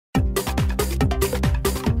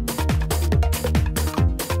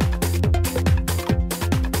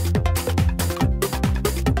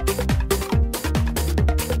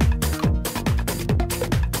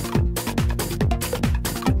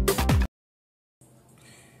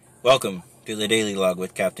Welcome to the Daily Log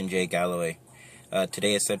with Captain Jay Galloway.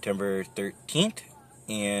 Today is September 13th,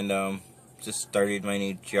 and just started my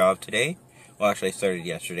new job today. Well, actually, I started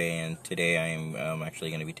yesterday, and today I'm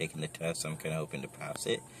actually going to be taking the test. I'm kind of hoping to pass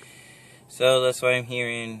it. So that's why I'm here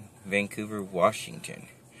in Vancouver, Washington.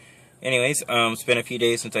 Anyways, it's been a few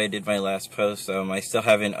days since I did my last post. I still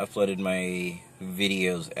haven't uploaded my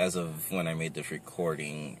videos as of when I made this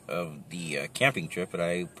recording of the camping trip, but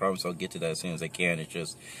I promise I'll get to that as soon as I can. It's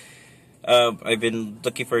just I've been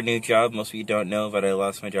looking for a new job. Most of you don't know, but I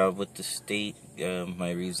lost my job with the state.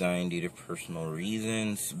 I resigned due to personal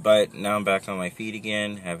reasons, but now I'm back on my feet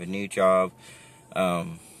again, have a new job.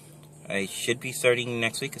 I should be starting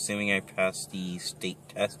next week, assuming I pass the state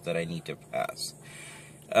test that I need to pass.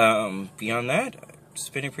 Beyond that, it's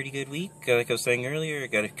been a pretty good week. Like I was saying earlier, I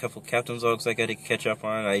got a couple captain's logs I got to catch up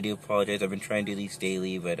on. I do apologize. I've been trying to do these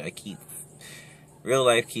daily, but real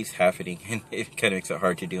life keeps happening, and it kind of makes it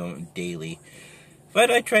hard to do them daily. But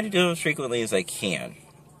I try to do them as frequently as I can.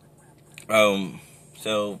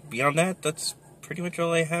 So beyond that, that's pretty much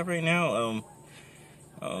all I have right now.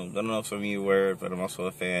 I don't know if some of you are aware, but I'm also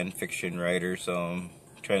a fan fiction writer, so I'm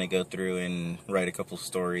trying to go through and write a couple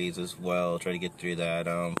stories as well, try to get through that.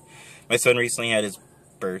 My son recently had his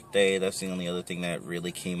birthday. That's the only other thing that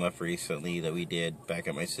really came up recently that we did back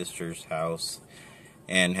at my sister's house,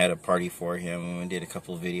 and had a party for him, and did a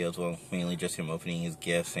couple of videos, well, mainly just him opening his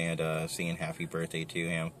gifts and singing happy birthday to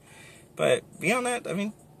him. But beyond that, I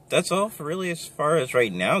mean, that's all for really as far as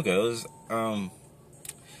right now goes. As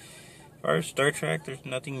far as Star Trek, there's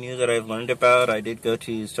nothing new that I've learned about. I did go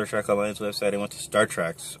to Star Trek Online's website. I went to Star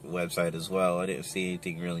Trek's website as well. I didn't see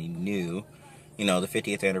anything really new. You know, the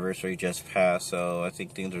 50th anniversary just passed, so I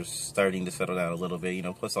think things are starting to settle down a little bit. You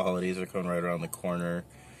know, plus the holidays are coming right around the corner.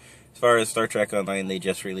 As far as Star Trek Online, they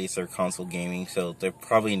just released their console gaming, so the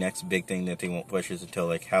probably next big thing that they won't push is until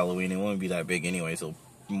like Halloween. It won't be that big anyway, so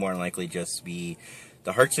it'll more likely just be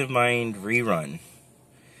the Hearts of Mind rerun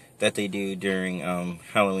that they do during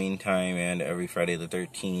Halloween time and every Friday the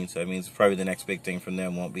 13th. So I mean, it's probably the next big thing from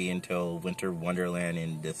them won't be until Winter Wonderland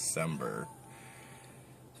in December.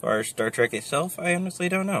 As far as Star Trek itself, I honestly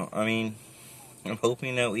don't know. I mean, I'm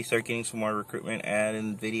hoping that we start getting some more recruitment ad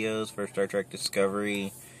and videos for Star Trek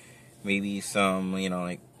Discovery. Maybe some, you know,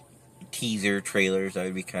 like teaser trailers. That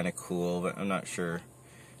would be kind of cool, but I'm not sure.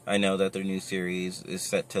 I know that their new series is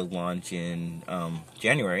set to launch in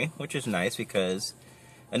January, which is nice because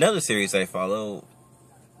another series I follow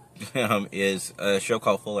is a show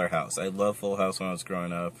called Fuller House. I loved Full House when I was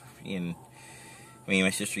growing up. Me and my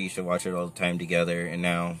sister used to watch it all the time together, and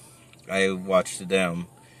now I watched them.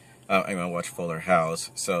 I watch Fuller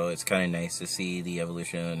House, so it's kind of nice to see the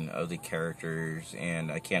evolution of the characters, and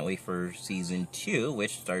I can't wait for season 2,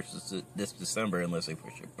 which starts this December unless they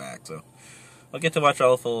push it back. So I'll get to watch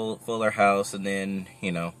all of Fuller House, and then,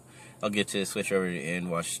 you know, I'll get to switch over and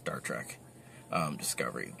watch Star Trek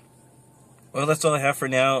Discovery. Well, that's all I have for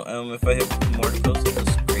now. If I have more to post, I'll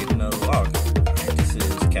just create another log. Alright, this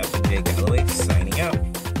is Captain Jay Galloway signing out.